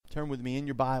Turn with me in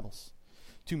your Bibles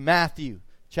to Matthew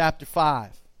chapter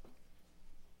 5.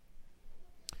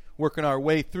 Working our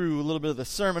way through a little bit of the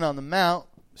Sermon on the Mount.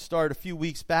 Started a few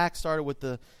weeks back, started with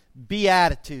the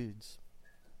Beatitudes.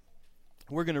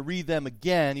 We're going to read them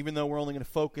again, even though we're only going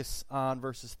to focus on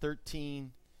verses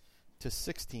 13 to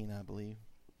 16, I believe.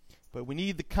 But we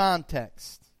need the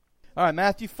context. All right,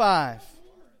 Matthew 5,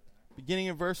 beginning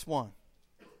in verse 1.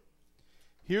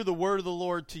 Hear the word of the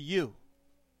Lord to you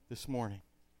this morning.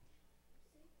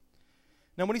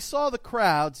 Now when he saw the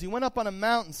crowds, he went up on a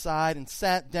mountainside and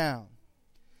sat down.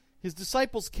 His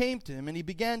disciples came to him, and he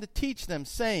began to teach them,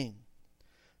 saying,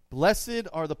 Blessed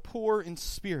are the poor in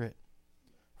spirit,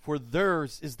 for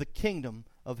theirs is the kingdom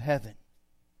of heaven.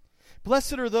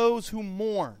 Blessed are those who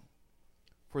mourn,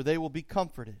 for they will be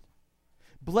comforted.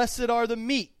 Blessed are the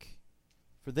meek,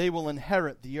 for they will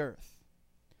inherit the earth.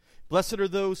 Blessed are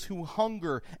those who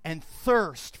hunger and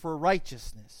thirst for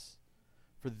righteousness,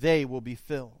 for they will be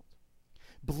filled.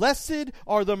 Blessed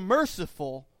are the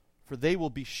merciful, for they will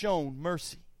be shown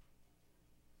mercy.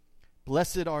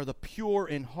 Blessed are the pure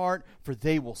in heart, for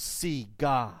they will see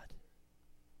God.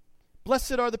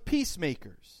 Blessed are the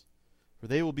peacemakers, for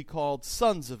they will be called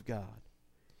sons of God.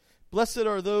 Blessed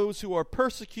are those who are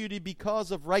persecuted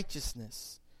because of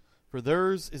righteousness, for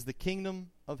theirs is the kingdom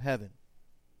of heaven.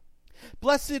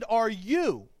 Blessed are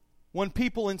you when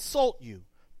people insult you,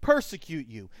 persecute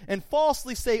you, and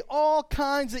falsely say all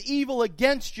kinds of evil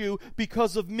against you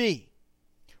because of me.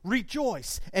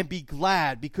 Rejoice and be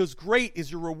glad, because great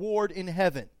is your reward in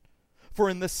heaven.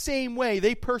 For in the same way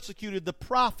they persecuted the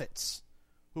prophets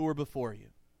who were before you.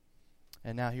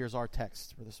 And now here's our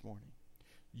text for this morning.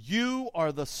 You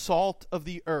are the salt of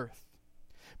the earth.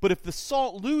 But if the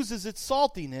salt loses its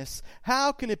saltiness,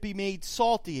 how can it be made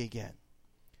salty again?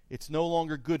 It's no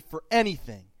longer good for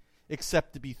anything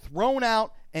except to be thrown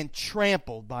out and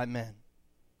trampled by men.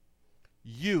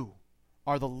 You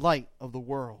are the light of the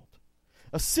world.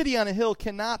 A city on a hill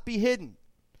cannot be hidden.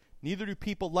 Neither do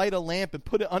people light a lamp and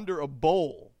put it under a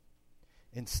bowl.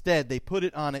 Instead, they put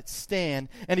it on its stand,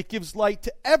 and it gives light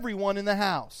to everyone in the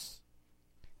house.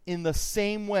 In the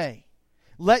same way,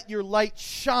 let your light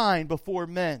shine before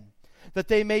men, that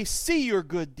they may see your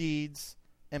good deeds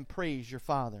and praise your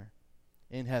Father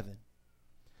in heaven.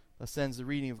 Thus ends the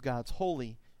reading of God's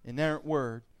holy, inerrant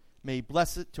word. May He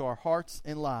bless it to our hearts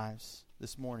and lives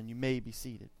this morning. You may be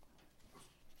seated.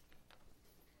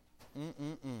 Let's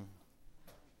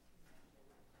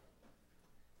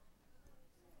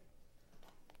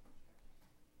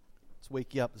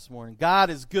wake you up this morning. God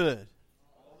is good.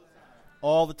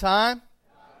 All the time?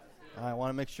 All right, I want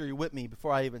to make sure you're with me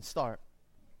before I even start.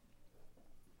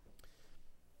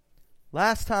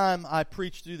 Last time I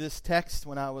preached through this text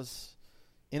when I was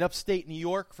in upstate New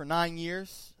York for 9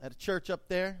 years at a church up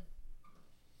there.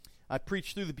 I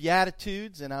preached through the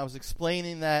Beatitudes, and I was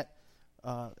explaining that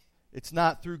it's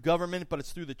not through government, but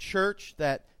it's through the church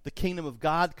that the kingdom of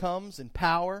God comes in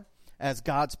power as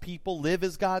God's people, live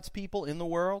as God's people in the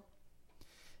world.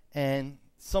 And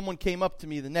someone came up to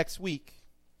me the next week,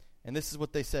 and this is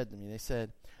what they said to me. They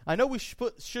said, I know we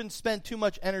shouldn't spend too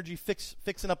much energy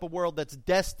fixing up a world that's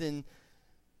destined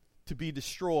to be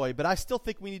destroyed, but I still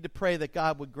think we need to pray that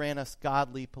God would grant us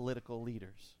godly political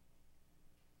leaders.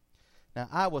 Now,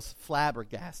 I was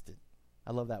flabbergasted.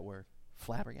 I love that word,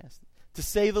 flabbergasted, to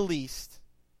say the least,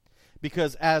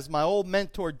 because as my old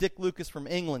mentor Dick Lucas from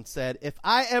England said, if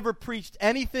I ever preached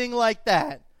anything like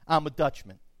that, I'm a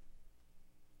Dutchman.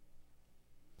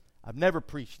 I've never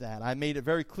preached that. I made it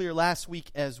very clear last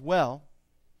week as well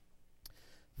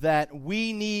that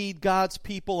we need God's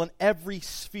people in every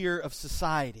sphere of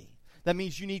society. That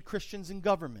means you need Christians in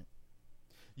government.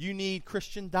 You need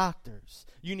Christian doctors.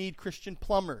 You need Christian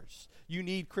plumbers. You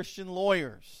need Christian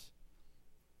lawyers.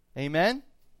 Amen?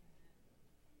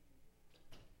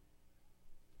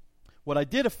 What I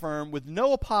did affirm with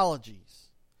no apologies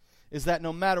is that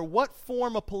no matter what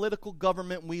form of political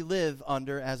government we live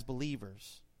under as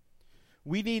believers,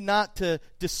 we need not to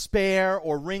despair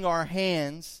or wring our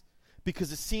hands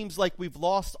because it seems like we've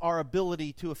lost our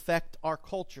ability to affect our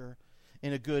culture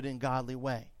in a good and godly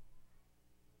way.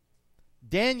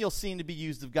 Daniel seemed to be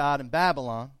used of God in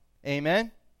Babylon.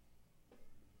 Amen?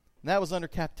 And that was under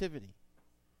captivity.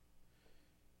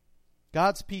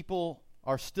 God's people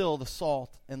are still the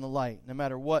salt and the light, no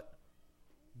matter what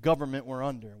government we're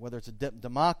under, whether it's a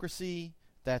democracy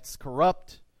that's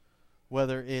corrupt,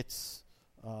 whether it's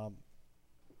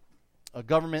a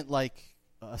government like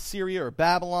Assyria or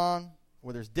Babylon,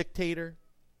 where there's dictator.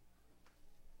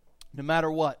 No matter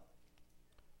what,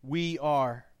 we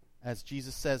are, as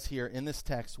Jesus says here in this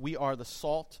text, we are the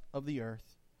salt of the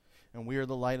earth. and we are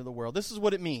the light of the world. This is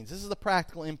what it means. This is the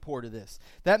practical import of this.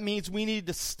 That means we need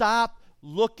to stop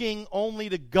looking only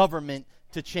to government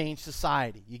to change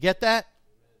society. You get that?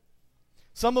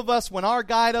 Some of us, when our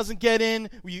guy doesn't get in,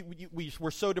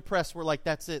 we're so depressed, we're like,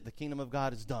 that's it, the kingdom of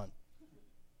God is done.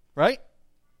 Right?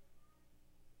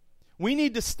 We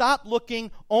need to stop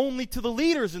looking only to the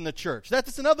leaders in the church.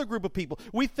 That's another group of people.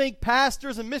 We think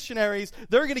pastors and missionaries,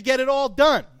 they're going to get it all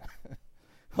done.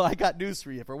 Well, I got news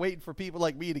for you. If we're waiting for people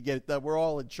like me to get it done, we're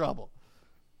all in trouble.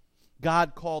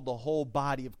 God called the whole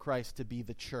body of Christ to be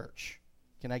the church.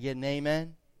 Can I get an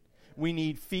amen? We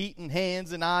need feet and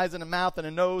hands and eyes and a mouth and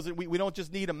a nose. And we don't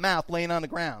just need a mouth laying on the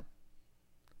ground.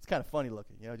 It's kind of funny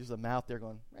looking. Just a mouth there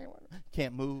going,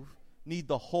 can't move. Need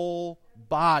the whole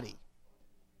body.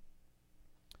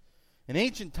 In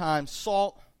ancient times,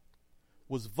 salt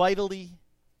was vitally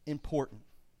important.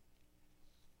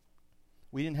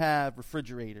 We didn't have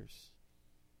refrigerators.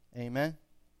 Amen?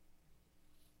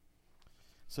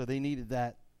 So they needed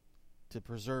that to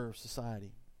preserve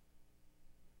society.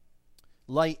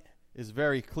 Light is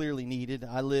very clearly needed.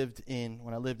 When I lived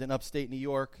in upstate New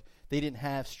York, they didn't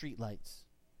have street lights.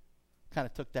 Kind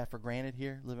of took that for granted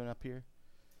here, living up here.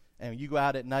 And when you go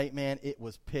out at night, man, it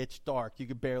was pitch dark. You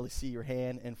could barely see your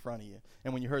hand in front of you.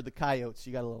 And when you heard the coyotes,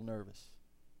 you got a little nervous.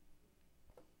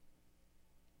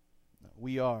 No,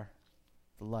 we are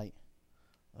the light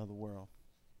of the world.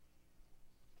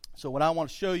 So what I want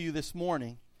to show you this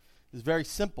morning is very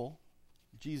simple.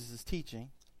 Jesus' teaching.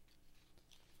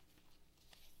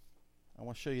 I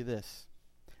want to show you this.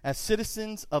 As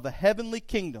citizens of a heavenly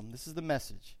kingdom, this is the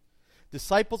message.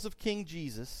 Disciples of King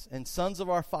Jesus and sons of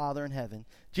our Father in heaven,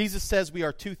 Jesus says we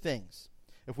are two things.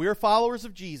 If we are followers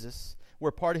of Jesus,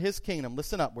 we're part of his kingdom.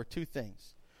 Listen up, we're two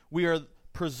things. We are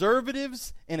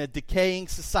preservatives in a decaying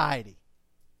society.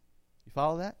 You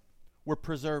follow that? We're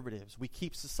preservatives. We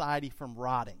keep society from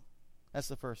rotting. That's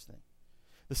the first thing.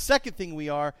 The second thing we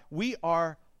are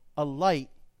a light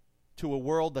to a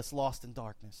world that's lost in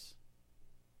darkness.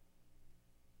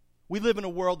 We live in a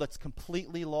world that's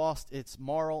completely lost its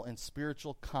moral and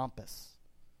spiritual compass.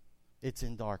 It's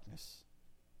in darkness.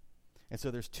 And so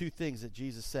there's two things that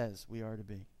Jesus says we are to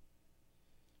be.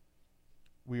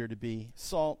 We are to be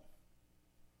salt,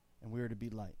 and we are to be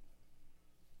light.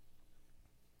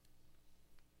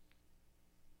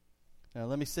 Now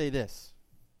let me say this.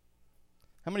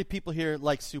 How many people here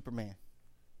like Superman?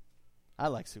 I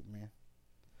like Superman.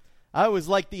 I always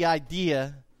like the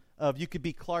idea of you could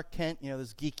be Clark Kent,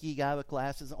 this geeky guy with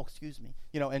glasses. Oh, excuse me.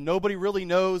 And nobody really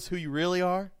knows who you really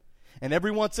are. And every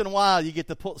once in a while, you get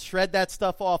to shred that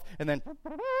stuff off, and then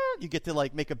you get to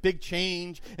make a big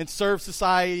change and serve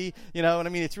society. You know what I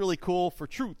mean? It's really cool for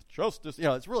truth, justice.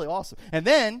 It's really awesome. And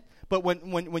then, but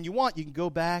when you want, you can go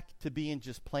back to being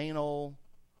just plain old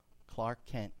Clark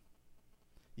Kent.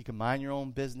 You can mind your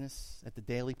own business at the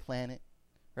Daily Planet,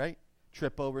 right?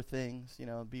 Trip over things,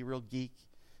 be a real geek,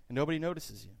 and nobody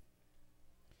notices you.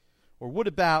 Or what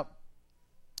about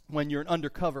when you're an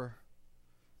undercover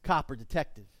cop or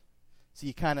detective? So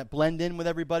you kind of blend in with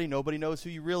everybody. Nobody knows who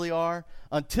you really are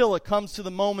until it comes to the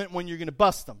moment when you're going to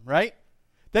bust them, right?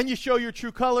 Then you show your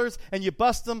true colors and you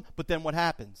bust them, but then what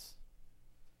happens?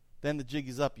 Then the jig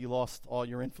is up. You lost all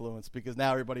your influence because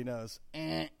now everybody knows,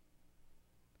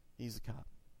 he's a cop.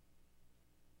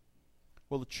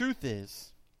 Well, the truth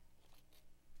is,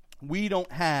 we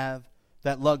don't have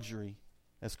that luxury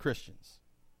as Christians.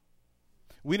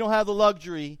 We don't have the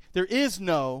luxury.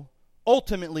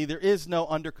 Ultimately, there is no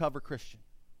undercover Christian.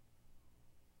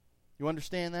 You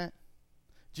understand that?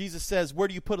 Jesus says, where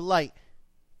do you put a light?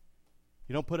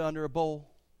 You don't put it under a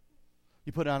bowl.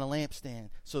 You put it on a lampstand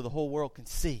so the whole world can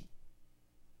see.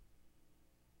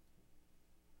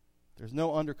 There's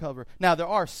no undercover. Now, there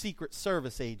are Secret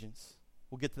Service agents.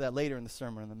 We'll get to that later in the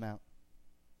Sermon on the Mount.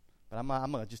 But I'm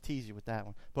going to just tease you with that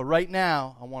one. But right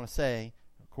now, I want to say,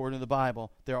 according to the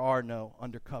Bible, there are no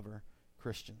undercover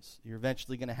Christians. You're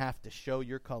eventually going to have to show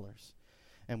your colors.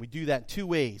 And we do that in two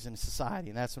ways in society,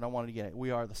 and that's what I wanted to get at.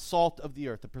 We are the salt of the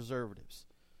earth, the preservatives.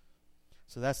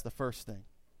 So that's the first thing.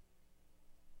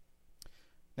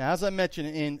 Now, as I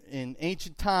mentioned, in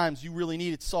ancient times, you really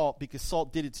needed salt because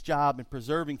salt did its job in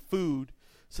preserving food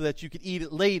so that you could eat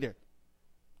it later.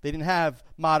 They didn't have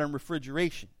modern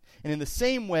refrigeration. And in the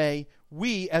same way,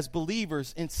 we as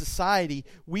believers in society,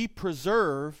 we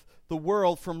preserve the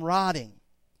world from rotting.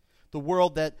 The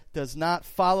world that does not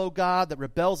follow God, that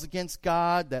rebels against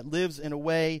God, that lives in a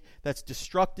way that's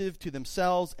destructive to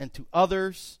themselves and to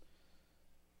others.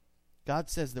 God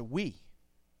says that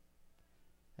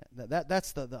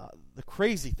that's the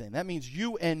crazy thing. That means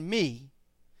you and me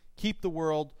keep the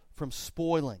world from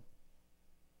spoiling.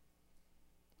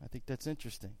 I think that's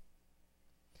interesting.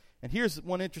 And here's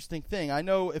one interesting thing. I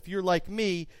know if you're like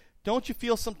me, don't you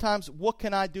feel sometimes, what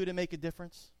can I do to make a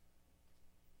difference?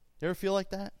 You ever feel like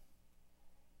that?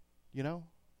 You know?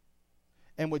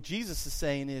 And what Jesus is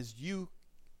saying is, you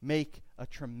make a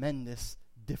tremendous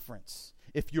difference.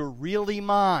 If you're really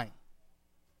mine,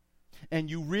 and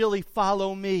you really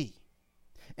follow me,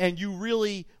 and you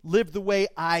really live the way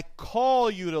I call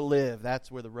you to live,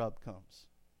 that's where the rub comes.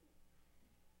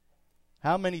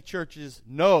 How many churches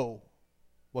know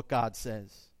what God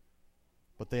says,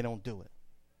 but they don't do it?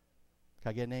 Can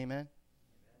I get an amen?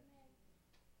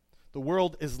 The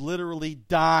world is literally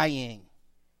dying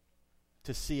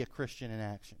to see a Christian in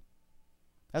action.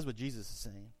 That's what Jesus is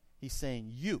saying. He's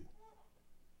saying you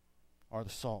are the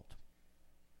salt.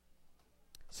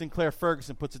 Sinclair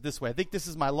Ferguson puts it this way. I think this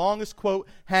is my longest quote.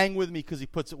 Hang with me because he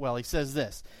puts it well. He says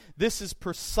this: "This is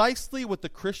precisely what the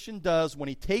Christian does when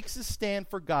he takes his stand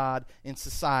for God in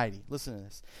society." Listen to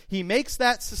this. He makes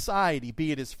that society,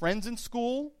 be it his friends in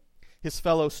school, his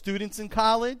fellow students in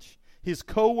college, his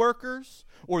co-workers,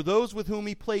 or those with whom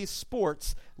he plays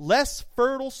sports, less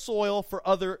fertile soil for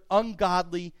other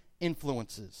ungodly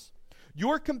influences.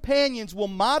 Your companions will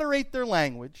moderate their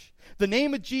language. The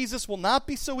name of Jesus will not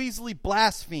be so easily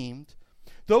blasphemed.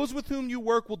 Those with whom you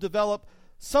work will develop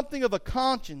something of a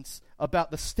conscience about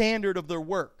the standard of their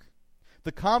work.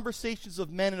 The conversations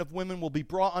of men and of women will be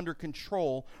brought under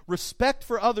control. Respect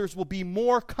for others will be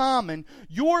more common.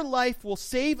 Your life will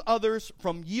save others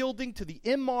from yielding to the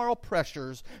immoral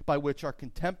pressures by which our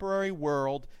contemporary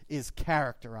world is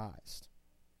characterized.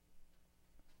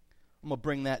 I'm going to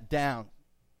bring that down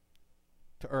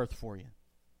to earth for you.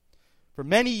 For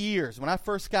many years, when I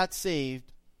first got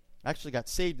saved, I actually got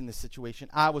saved in this situation,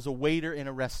 I was a waiter in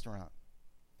a restaurant.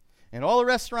 And all the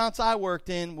restaurants I worked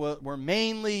in were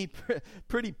mainly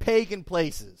pretty pagan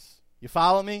places. You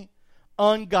follow me?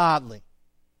 Ungodly.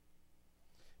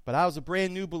 But I was a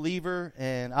brand new believer,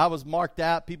 and I was marked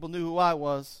out. People knew who I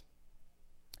was.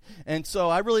 And so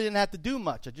I really didn't have to do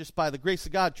much. I just, by the grace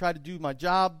of God, tried to do my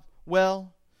job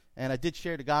well. And I did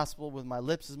share the gospel with my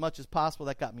lips as much as possible.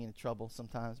 That got me into trouble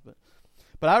sometimes.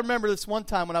 But I remember this one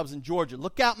time when I was in Georgia.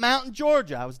 Lookout Mountain,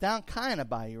 Georgia. I was down kind of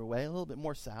by your way, a little bit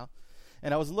more south.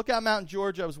 And I was in Lookout Mountain,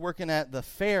 Georgia. I was working at the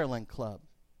Fairland Club.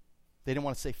 They didn't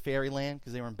want to say Fairyland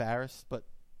because they were embarrassed, but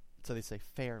so they say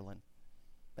Fairland.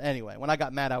 Anyway, when I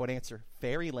got mad, I would answer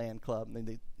Fairyland Club.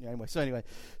 And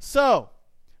so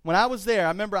when I was there, I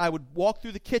remember I would walk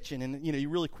through the kitchen, and you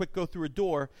really quick go through a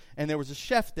door, and there was a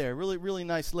chef there, really, really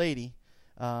nice lady,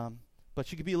 but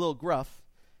she could be a little gruff.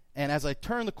 And as I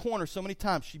turned the corner so many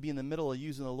times, she'd be in the middle of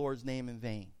using the Lord's name in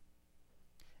vain.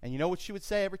 And you know what she would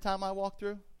say every time I walked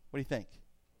through? What do you think?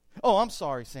 "Oh, I'm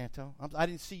sorry, Santo. I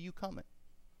didn't see you coming."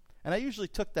 And I usually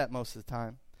took that most of the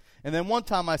time. And then one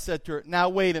time I said to her, "Now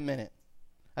wait a minute."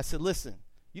 I said, "Listen,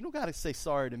 you don't got to say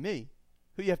sorry to me.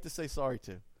 Who you have to say sorry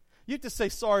to? You have to say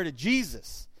sorry to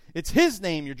Jesus. It's his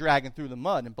name you're dragging through the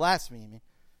mud and blaspheming."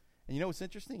 And you know what's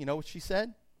interesting? You know what she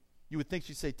said? You would think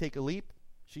she'd say, "Take a leap."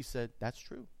 She said, "That's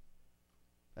true.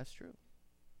 That's true."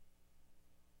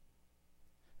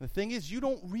 The thing is, you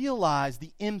don't realize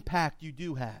the impact you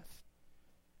do have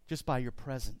just by your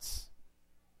presence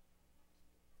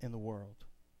in the world.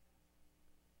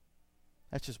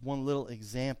 That's just one little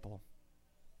example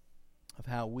of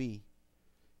how we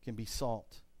can be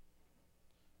salt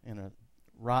in a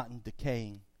rotten,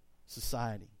 decaying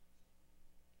society.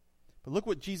 But look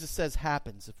what Jesus says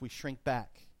happens if we shrink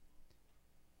back.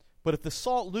 "But if the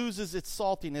salt loses its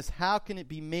saltiness, how can it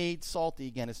be made salty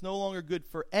again? It's no longer good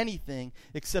for anything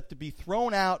except to be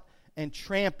thrown out and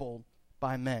trampled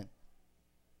by men."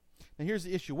 Now here's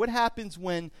the issue. What happens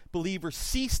when believers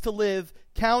cease to live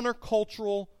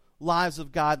countercultural lives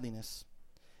of godliness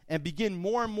and begin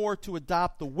more and more to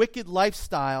adopt the wicked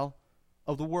lifestyle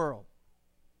of the world?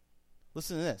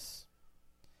 Listen to this.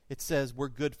 It says we're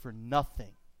good for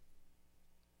nothing.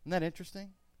 Isn't that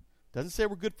interesting? Doesn't say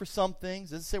we're good for some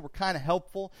things. Doesn't say we're kind of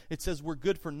helpful. It says we're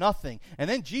good for nothing. And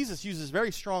then Jesus uses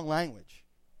very strong language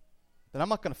that I'm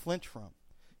not going to flinch from.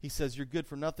 He says you're good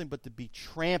for nothing but to be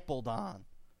trampled on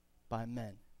by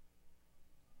men.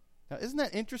 Now, isn't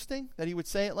that interesting that he would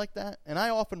say it like that? And I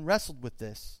often wrestled with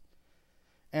this.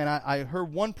 And I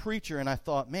heard one preacher and I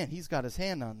thought, man, he's got his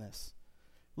hand on this.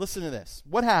 Listen to this.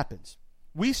 What happens?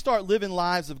 We start living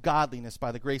lives of godliness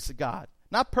by the grace of God.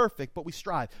 Not perfect, but we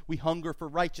strive. We hunger for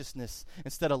righteousness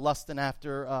instead of lusting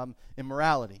after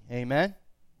immorality. Amen?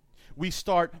 We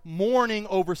start mourning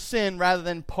over sin rather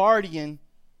than partying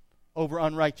over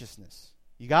unrighteousness.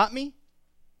 You got me?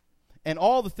 And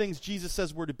all the things Jesus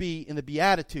says we're to be in the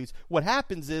Beatitudes. What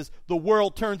happens is the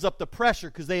world turns up the pressure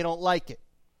because they don't like it.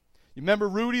 You remember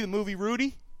Rudy, the movie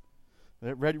Rudy?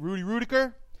 Rudy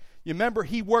Rudiger? You remember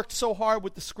he worked so hard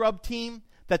with the scrub team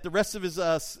that the rest of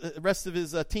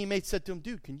his teammates said to him,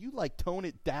 dude, can you like tone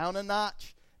it down a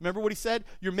notch? Remember what he said?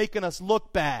 You're making us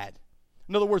look bad.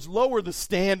 In other words, lower the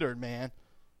standard, man.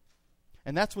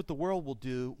 And that's what the world will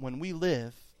do when we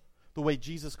live the way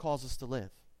Jesus calls us to live.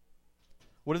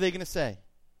 What are they going to say?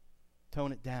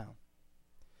 Tone it down.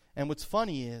 And what's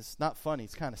funny is, not funny,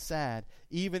 it's kind of sad,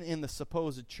 even in the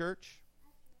supposed church,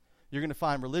 you're going to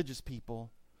find religious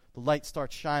people, the light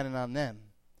starts shining on them,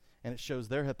 and it shows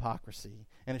their hypocrisy,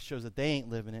 and it shows that they ain't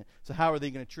living it. So how are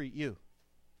they going to treat you?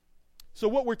 So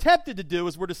what we're tempted to do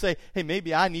is we're to say, hey,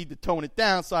 maybe I need to tone it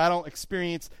down so I don't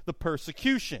experience the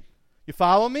persecution. You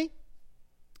follow me?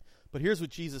 But here's what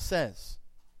Jesus says.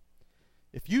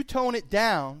 If you tone it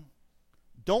down,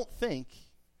 don't think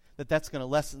that that's going to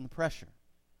lessen the pressure.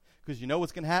 Because you know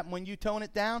what's going to happen when you tone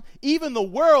it down? Even the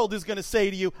world is going to say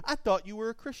to you, I thought you were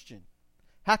a Christian.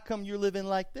 How come you're living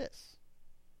like this?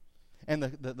 And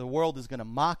the world is going to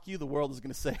mock you. The world is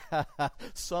going to say, ha, ha,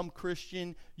 some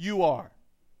Christian you are.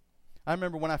 I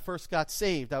remember when I first got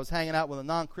saved, I was hanging out with a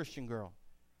non-Christian girl.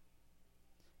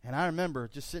 And I remember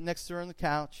just sitting next to her on the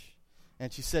couch,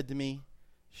 and she said to me,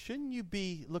 shouldn't you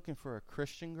be looking for a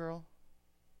Christian girl?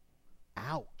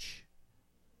 Ouch.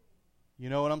 You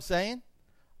know what I'm saying?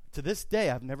 To this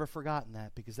day, I've never forgotten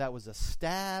that because that was a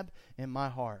stab in my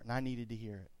heart, and I needed to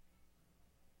hear it.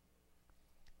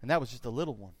 And that was just a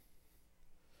little one.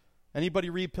 Anybody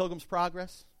read Pilgrim's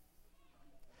Progress?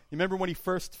 You remember when he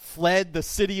first fled the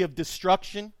city of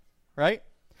destruction, right?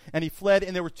 And he fled,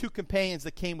 and there were two companions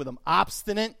that came with him.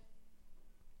 Obstinate.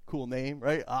 Cool name,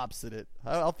 right? Obstinate.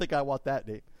 I don't think I want that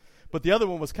name. But the other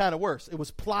one was kind of worse. It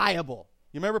was Pliable.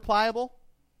 You remember Pliable?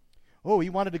 Oh, he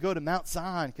wanted to go to Mount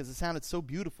Zion because it sounded so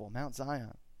beautiful, Mount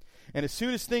Zion. And as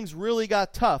soon as things really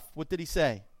got tough, what did he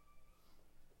say?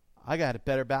 I got it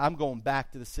better. I'm going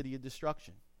back to the city of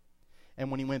destruction. And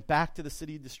when he went back to the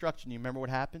city of destruction, you remember what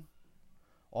happened?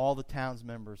 All the town's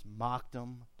members mocked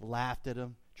him, laughed at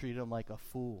him, treated him like a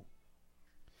fool.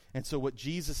 And so what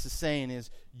Jesus is saying is,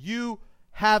 you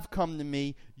have come to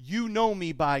me. You know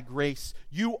me by grace.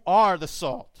 You are the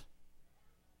salt.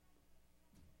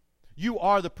 You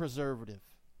are the preservative.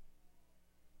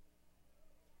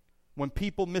 When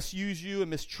people misuse you and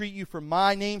mistreat you for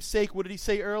my name's sake, what did he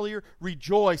say earlier?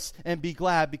 Rejoice and be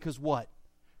glad because what?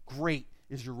 Great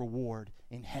is your reward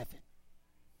in heaven.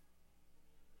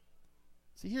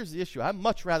 See, here's the issue. I'd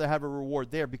much rather have a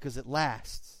reward there because it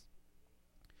lasts.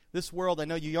 This world, I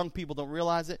know you young people don't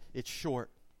realize it, it's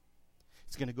short.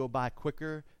 It's going to go by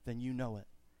quicker than you know it.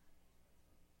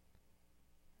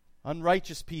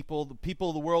 Unrighteous people, the people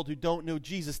of the world who don't know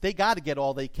Jesus, they got to get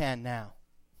all they can now.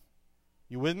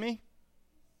 You with me?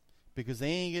 Because they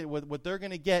ain't get what they're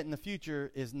going to get in the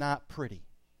future is not pretty.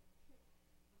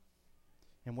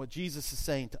 And what Jesus is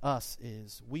saying to us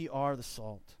is, we are the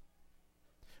salt.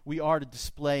 We are to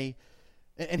display.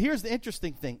 And here's the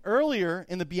interesting thing. Earlier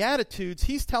in the Beatitudes,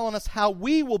 he's telling us how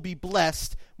we will be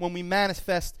blessed when we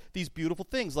manifest these beautiful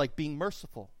things, like being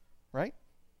merciful, right?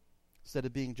 Instead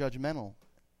of being judgmental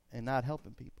and not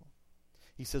helping people.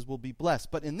 He says we'll be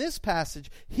blessed. But in this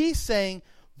passage, he's saying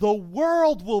the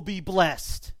world will be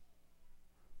blessed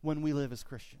when we live as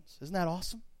Christians. Isn't that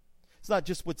awesome? It's not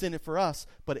just what's in it for us,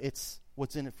 but it's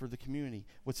what's in it for the community,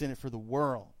 what's in it for the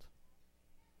world.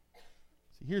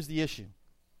 See, here's the issue.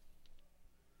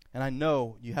 And I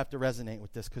know you have to resonate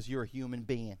with this because you're a human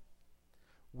being.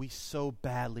 We so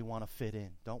badly want to fit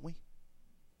in, don't we?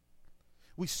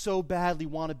 We so badly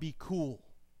want to be cool.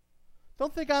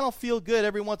 Don't think I don't feel good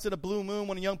every once in a blue moon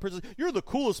when a young person says, you're the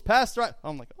coolest pastor.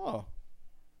 I'm like, oh.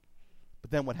 But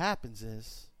then what happens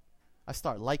is I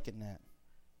start liking that.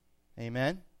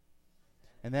 Amen?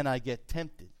 And then I get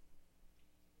tempted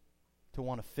to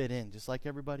want to fit in just like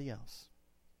everybody else.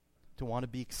 To want to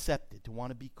be accepted, to want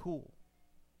to be cool.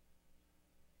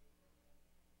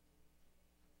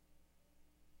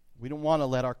 We don't want to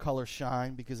let our color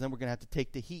shine because then we're going to have to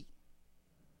take the heat.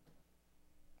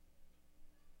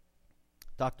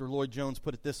 Dr. Lloyd Jones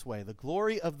put it this way: the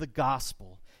glory of the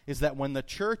gospel is that when the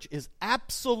church is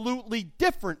absolutely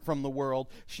different from the world,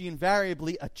 she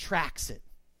invariably attracts it.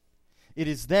 It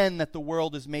is then that the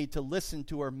world is made to listen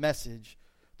to her message,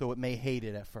 though it may hate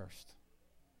it at first.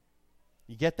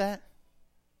 You get that?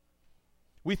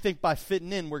 We think by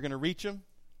fitting in we're going to reach them.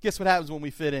 Guess what happens when we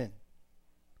fit in?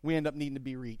 We end up needing to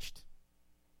be reached.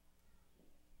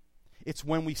 It's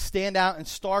when we stand out in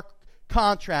stark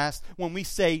contrast, when we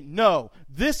say no,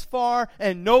 this far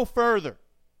and no further.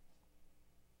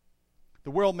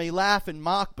 The world may laugh and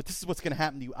mock, but this is what's going to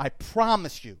happen to you. I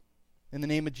promise you, in the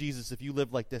name of Jesus, if you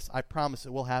live like this, I promise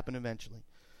it will happen eventually.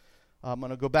 I'm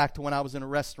going to go back to when I was in a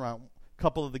restaurant. A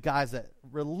couple of the guys that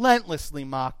relentlessly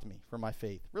mocked me for my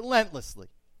faith. Relentlessly.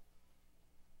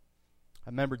 I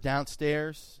remember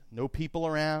downstairs, no people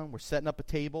around. We're setting up a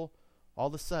table. All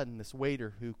of a sudden, this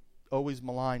waiter who always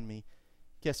maligned me,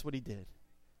 guess what he did?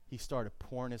 He started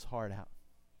pouring his heart out.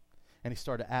 And he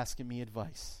started asking me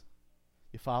advice.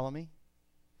 You follow me?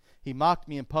 He mocked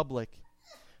me in public,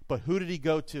 but who did he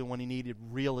go to when he needed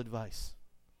real advice?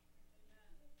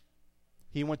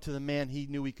 He went to the man he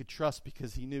knew he could trust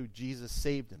because he knew Jesus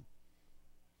saved him.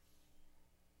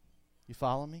 You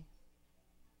follow me?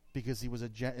 Because he was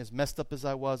as messed up as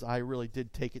I was, I really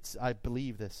did take it. I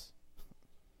believe this.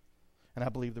 And I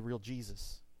believe the real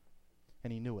Jesus.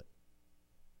 And he knew it.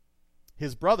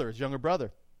 His brother, his younger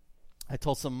brother. I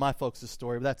told some of my folks this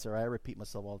story, but that's all right. I repeat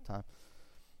myself all the time.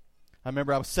 I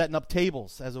remember I was setting up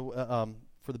tables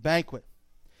for the banquet.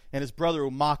 And his brother,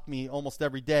 who mocked me almost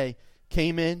every day,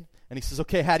 came in and he says,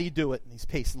 okay, how do you do it? And he's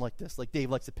pacing like this, like Dave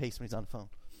likes to pace when he's on the phone.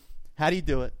 How do you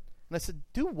do it? And I said,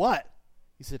 do what?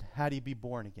 He said, how do you be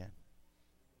born again?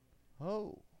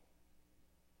 Oh.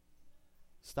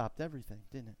 Stopped everything,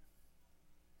 didn't it?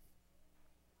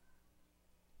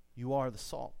 You are the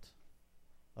salt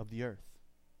of the earth.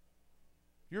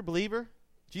 If you're a believer,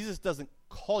 Jesus doesn't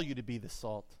call you to be the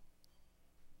salt.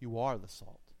 You are the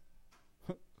salt.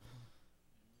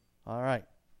 All right.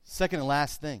 Second and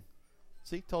last thing.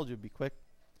 See, told you it'd be quick.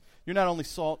 You're not only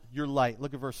salt, you're light.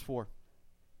 Look at verse 4.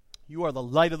 You are the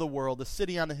light of the world. The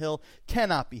city on the hill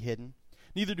cannot be hidden.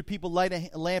 Neither do people light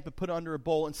a lamp and put it under a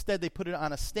bowl. Instead, they put it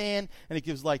on a stand, and it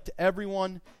gives light to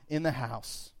everyone in the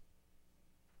house.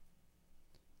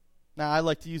 Now, I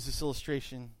like to use this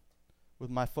illustration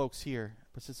with my folks here,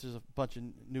 but since there's a bunch of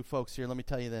new folks here, let me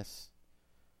tell you this.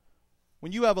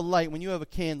 When you have a light, when you have a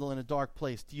candle in a dark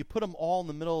place, do you put them all in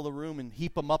the middle of the room and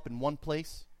heap them up in one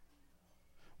place?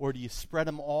 Or do you spread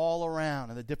them all around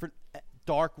in the different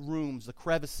dark rooms, the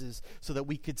crevices, so that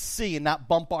we could see and not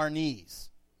bump our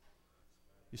knees?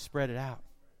 You spread it out.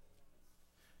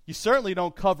 You certainly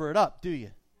don't cover it up, do you?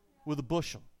 With a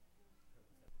bushel.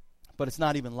 But it's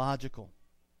not even logical.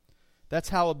 That's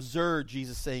how absurd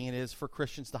Jesus is saying it is for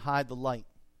Christians to hide the light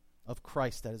of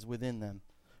Christ that is within them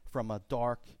from a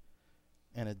dark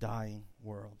and a dying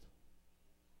world.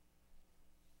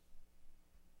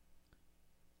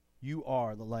 You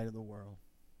are the light of the world.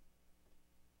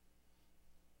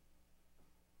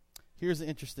 Here's the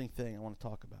interesting thing I want to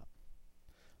talk about.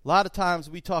 A lot of times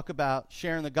we talk about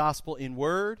sharing the gospel in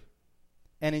word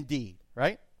and in deed,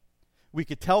 right? We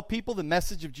could tell people the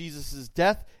message of Jesus'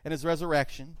 death and his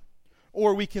resurrection,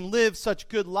 or we can live such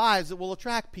good lives that will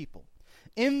attract people.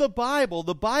 In the Bible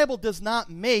does not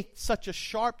make such a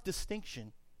sharp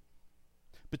distinction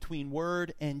between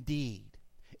word and deed.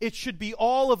 It should be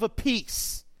all of a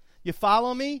piece. You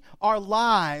follow me? Our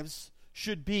lives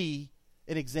should be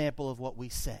an example of what we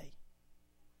say.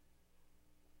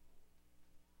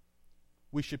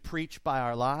 We should preach by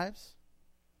our lives,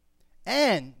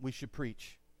 and we should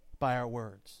preach by our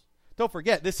words. Don't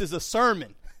forget, this is a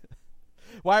sermon.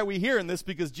 Why are we hearing this?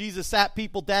 Because Jesus sat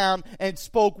people down and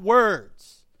spoke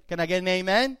words. Can I get an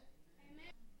amen?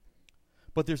 Amen.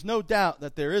 But there's no doubt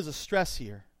that there is a stress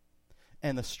here,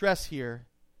 and the stress here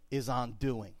is on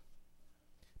doing.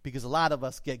 Because a lot of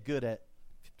us get good at,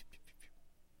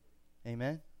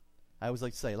 amen? I always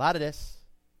like to say, a lot of this,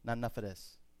 not enough of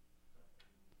this.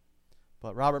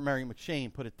 But Robert Mary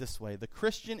McCheyne put it this way: the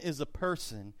Christian is a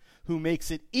person who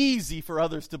makes it easy for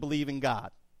others to believe in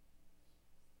God.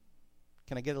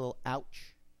 Can I get a little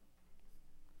ouch?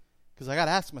 Because I got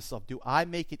to ask myself, do I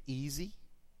make it easy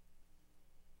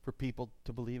for people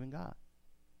to believe in God?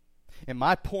 Am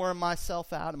I pouring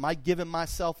myself out? Am I giving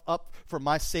myself up for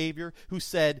my Savior who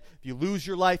said, if you lose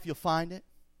your life, you'll find it?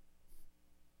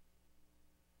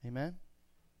 Amen?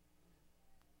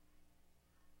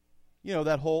 You know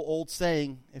that whole old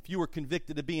saying, if you were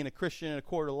convicted of being a Christian in a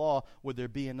court of law, would there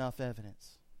be enough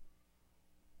evidence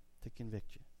to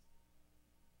convict you?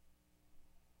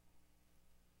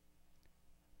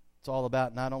 It's all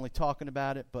about not only talking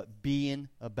about it, but being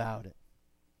about it.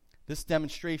 This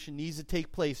demonstration needs to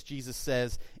take place, Jesus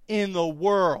says, in the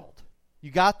world. You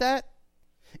got that?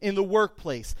 In the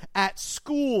workplace, at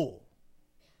school.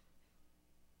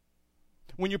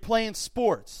 When you're playing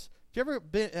sports.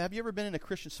 Have you ever been in a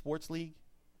Christian sports league?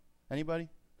 Anybody?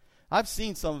 I've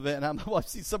seen some of it, and I've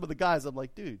seen some of the guys. I'm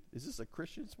like, dude, is this a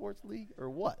Christian sports league or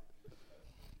what?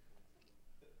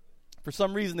 For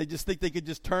some reason, they just think they could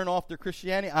just turn off their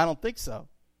Christianity. I don't think so.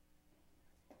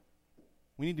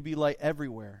 We need to be light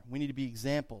everywhere. We need to be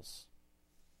examples.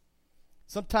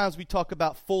 Sometimes we talk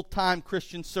about full-time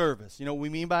Christian service. You know what we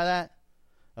mean by that?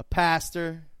 A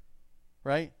pastor,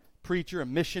 right? preacher, a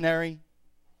missionary.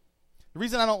 The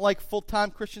reason I don't like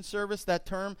full-time Christian service, that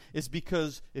term, is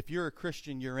because if you're a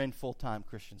Christian, you're in full-time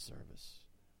Christian service.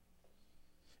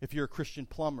 If you're a Christian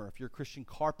plumber, if you're a Christian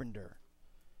carpenter,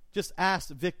 just ask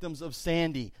victims of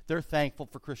Sandy. They're thankful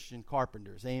for Christian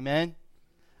carpenters. Amen?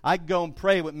 I could go and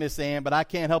pray with Miss Ann, but I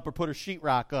can't help her put her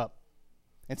sheetrock up.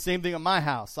 And same thing at my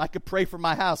house. I could pray for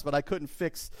my house, but I couldn't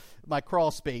fix my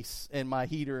crawl space and my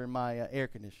heater and my air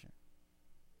conditioner.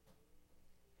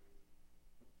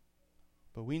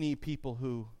 But we need people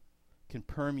who can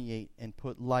permeate and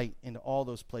put light into all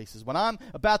those places. When I'm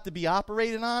about to be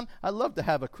operated on, I'd love to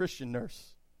have a Christian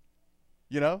nurse,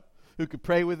 who could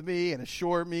pray with me and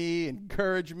assure me and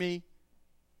encourage me.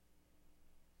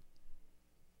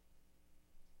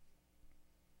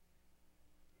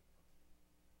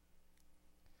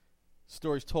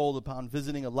 Stories told upon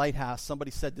visiting a lighthouse.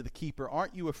 Somebody said to the keeper,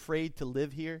 "Aren't you afraid to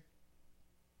live here?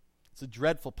 It's a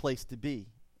dreadful place to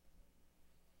be."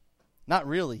 "Not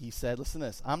really," he said. "Listen to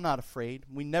this. I'm not afraid.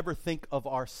 We never think of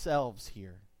ourselves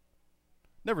here."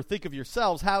 "Never think of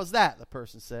yourselves? How's that?" the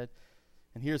person said.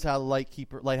 And here's how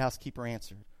the lighthouse keeper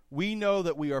answered. "We know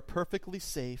that we are perfectly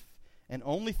safe and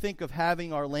only think of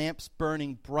having our lamps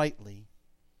burning brightly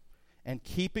and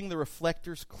keeping the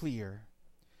reflectors clear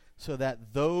so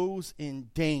that those in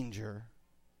danger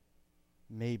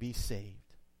may be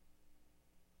saved."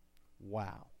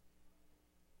 Wow.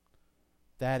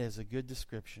 That is a good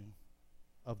description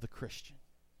of the Christian.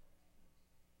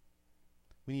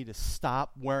 We need to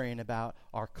stop worrying about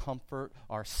our comfort,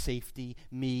 our safety,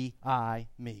 me. And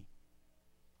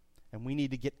we need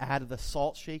to get out of the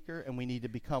salt shaker, and we need to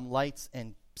become lights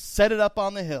and set it up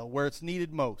on the hill where it's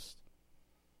needed most.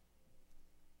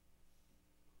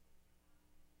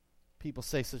 People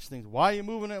say such things. "Why are you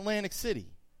moving to Atlantic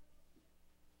City?"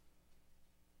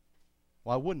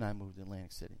 Why wouldn't I move to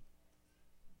Atlantic City?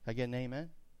 Can I get an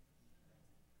amen?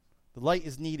 The light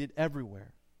is needed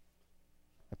everywhere.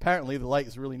 Apparently, the light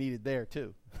is really needed there,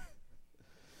 too.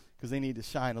 Because they need to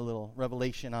shine a little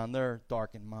revelation on their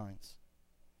darkened minds.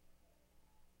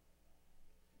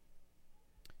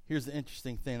 Here's the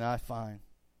interesting thing I find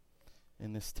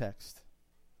in this text.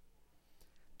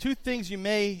 Two things you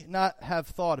may not have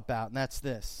thought about, and that's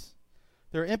this.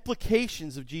 There are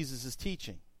implications of Jesus'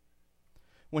 teaching.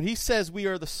 When he says we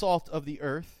are the salt of the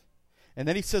earth, and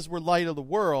then he says we're light of the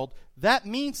world, that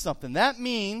means something. That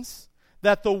means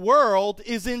that the world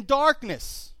is in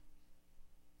darkness.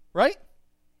 Right?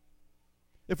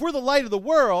 If we're the light of the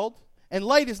world, and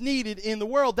light is needed in the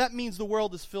world, that means the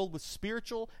world is filled with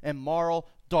spiritual and moral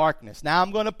darkness. Now I'm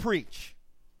going to preach.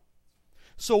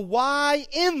 So why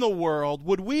in the world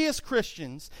would we as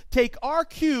Christians take our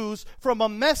cues from a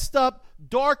messed up,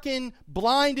 darkened,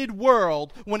 blinded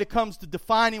world when it comes to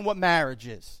defining what marriage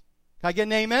is? Can I get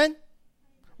an amen?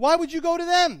 Why would you go to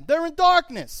them? They're in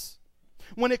darkness.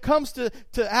 When it comes to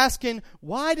asking,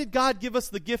 why did God give us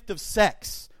the gift of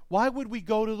sex? Why would we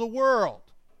go to the world?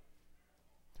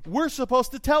 We're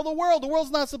supposed to tell the world. The world's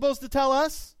not supposed to tell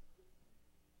us.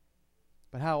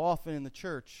 But how often in the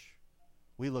church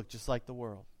we look just like the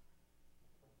world?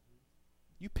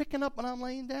 You picking up when I'm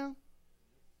laying down?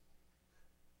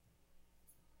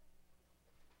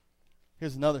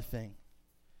 Here's another thing.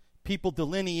 People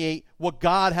delineate what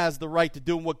God has the right to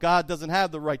do and what God doesn't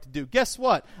have the right to do. Guess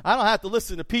what? I don't have to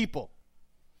listen to people.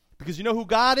 Because you know who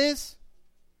God is?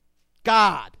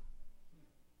 God.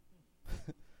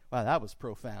 Wow, that was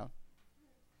profound.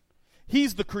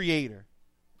 He's the creator.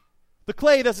 The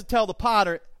clay doesn't tell the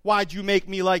potter, "Why'd you make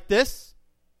me like this?"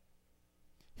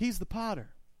 He's the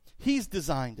potter. He's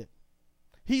designed it.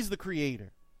 He's the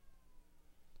creator.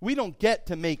 We don't get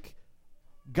to make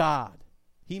God.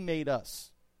 He made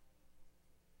us.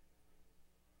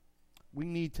 We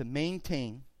need to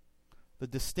maintain the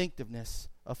distinctiveness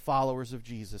of followers of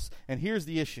Jesus. And here's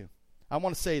the issue. I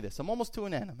want to say this. I'm almost to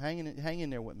an end. Hang in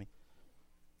there with me.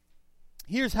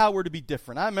 Here's how we're to be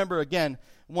different. I remember, again,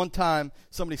 one time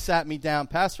somebody sat me down.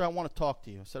 "Pastor, I want to talk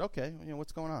to you." I said, "Okay,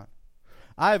 what's going on?"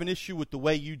 "I have an issue with the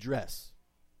way you dress."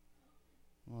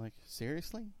 I'm like,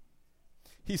 "Seriously?"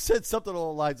 He said something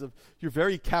along the lines of, "You're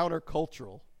very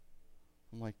countercultural."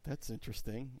 I'm like, "That's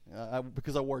interesting."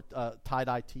 Because I wore a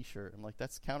tie-dye T-shirt. I'm like,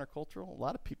 "That's countercultural?" A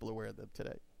lot of people are wearing them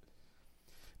today.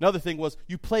 Another thing was,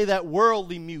 "You play that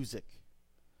worldly music."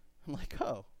 I'm like,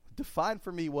 "Oh, define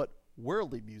for me what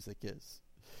worldly music is."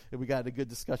 And we got a good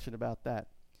discussion about that.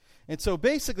 And so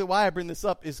basically why I bring this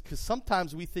up is because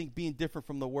sometimes we think being different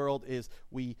from the world is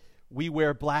we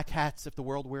wear black hats if the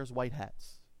world wears white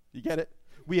hats. You get it?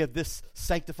 We have this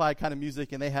sanctified kind of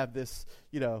music and they have this,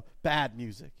 bad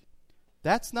music.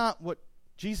 That's not what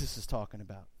Jesus is talking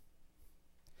about.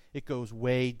 It goes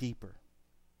way deeper.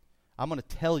 I'm going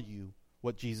to tell you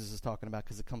what Jesus is talking about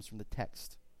because it comes from the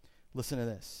text. Listen to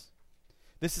this.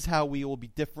 This is how we will be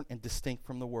different and distinct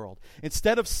from the world.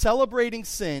 Instead of celebrating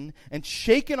sin and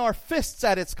shaking our fists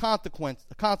at its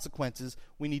consequences,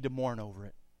 we need to mourn over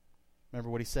it. Remember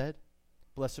what he said?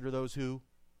 Blessed are those who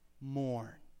mourn,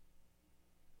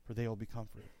 for they will be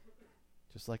comforted.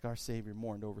 Just like our Savior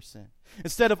mourned over sin.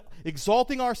 Instead of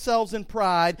exalting ourselves in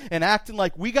pride and acting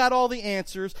like we got all the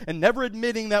answers and never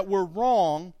admitting that we're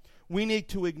wrong, we need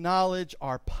to acknowledge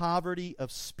our poverty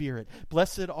of spirit.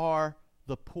 Blessed are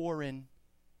the poor in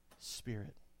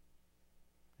spirit.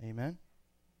 Amen?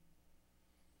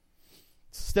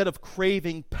 Instead of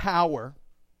craving power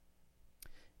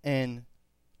and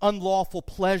unlawful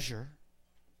pleasure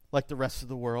like the rest of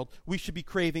the world, we should be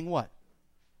craving what?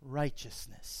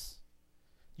 Righteousness.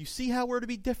 You see how we're to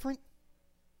be different?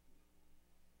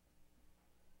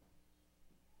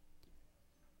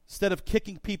 Instead of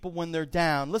kicking people when they're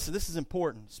down, listen, this is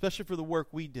important, especially for the work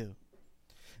we do.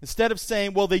 Instead of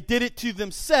saying, well, they did it to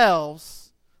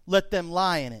themselves, let them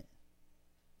lie in it.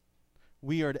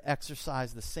 We are to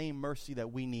exercise the same mercy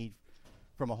that we need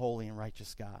from a holy and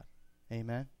righteous God.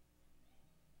 Amen?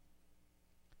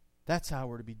 That's how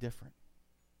we're to be different.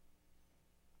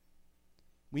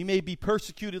 We may be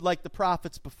persecuted like the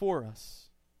prophets before us,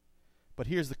 but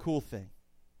here's the cool thing.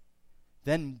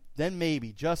 Then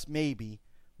maybe, just maybe,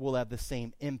 we'll have the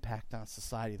same impact on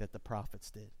society that the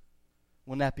prophets did.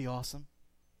 Wouldn't that be awesome?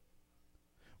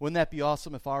 Wouldn't that be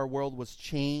awesome if our world was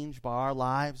changed by our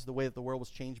lives the way that the world was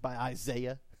changed by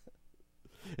Isaiah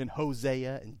and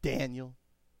Hosea and Daniel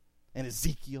and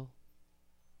Ezekiel?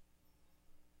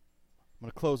 I'm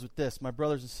going to close with this. My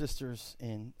brothers and sisters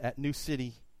at New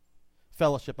City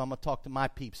Fellowship, I'm going to talk to my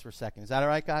peeps for a second. Is that all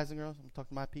right, guys and girls? I'm going to talk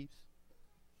to my peeps.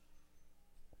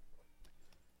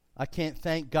 I can't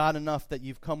thank God enough that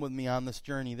you've come with me on this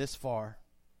journey this far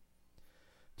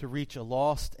to reach a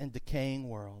lost and decaying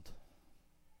world.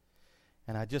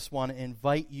 And I just want to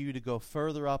invite you to go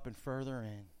further up and further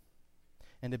in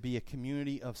and to be a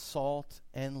community of salt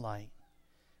and light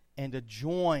and to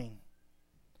join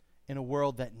in a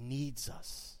world that needs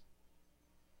us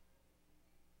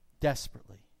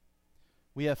desperately.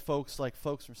 We have folks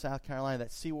from South Carolina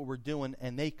that see what we're doing,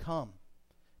 and they come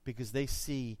because they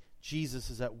see Jesus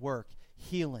is at work,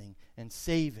 healing and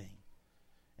saving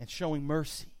and showing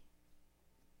mercy.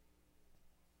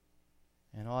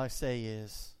 And all I say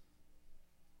is,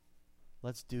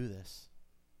 let's do this.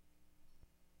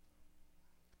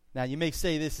 Now, you may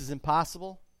say this is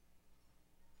impossible,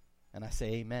 and I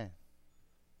say amen.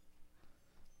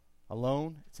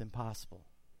 Alone, it's impossible.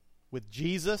 With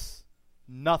Jesus,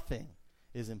 nothing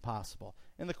is impossible.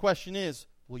 And the question is,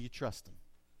 will you trust him?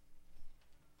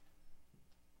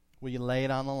 Will you lay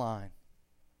it on the line?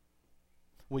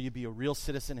 Will you be a real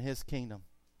citizen of his kingdom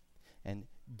and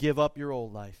give up your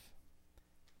old life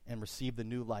and receive the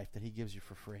new life that he gives you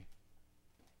for free?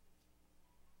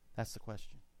 That's the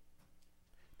question.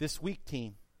 This week,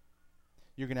 team,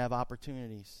 you're going to have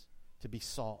opportunities to be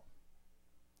salt.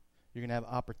 You're going to have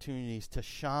opportunities to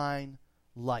shine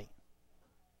light.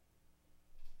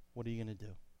 What are you going to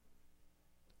do?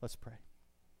 Let's pray.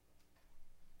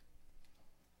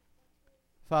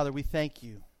 Father, we thank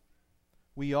you.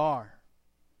 We are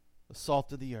the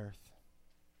salt of the earth.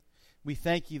 We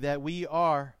thank you that we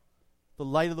are the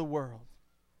light of the world.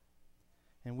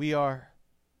 And we are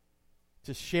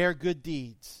to share good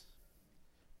deeds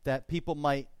that people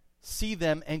might see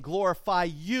them and glorify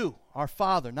you, our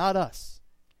Father, not us.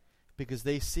 Because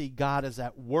they see God is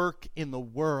at work in the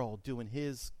world doing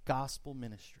his gospel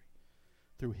ministry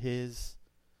through his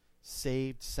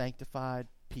saved, sanctified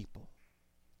people.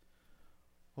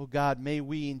 Oh God, may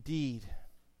we indeed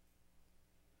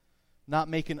not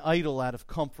make an idol out of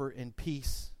comfort and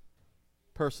peace,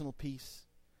 personal peace,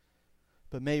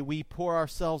 but may we pour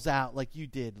ourselves out like you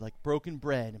did, like broken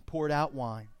bread and poured out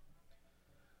wine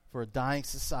for a dying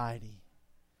society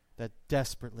that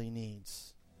desperately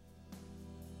needs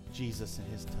Jesus and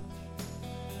his touch.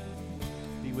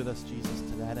 Be with us, Jesus,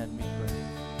 to that end we pray.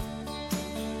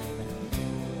 Amen.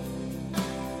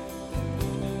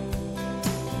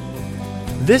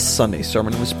 This Sunday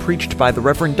sermon was preached by the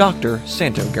Reverend Dr.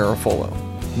 Santo Garofolo.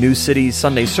 New City's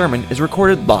Sunday sermon is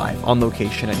recorded live on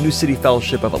location at New City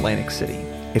Fellowship of Atlantic City.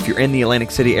 If you're in the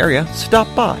Atlantic City area,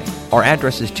 stop by. Our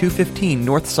address is 215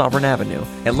 North Sovereign Avenue,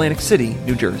 Atlantic City,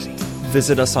 New Jersey.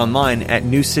 Visit us online at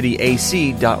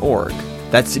newcityac.org.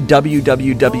 That's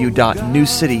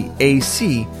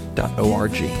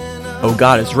www.newcityac.org. Oh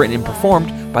God is written and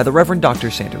performed by the Reverend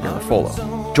Dr. Santo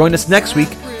Garofolo. Join us next week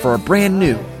for a brand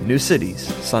new New Cities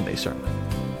Sunday sermon.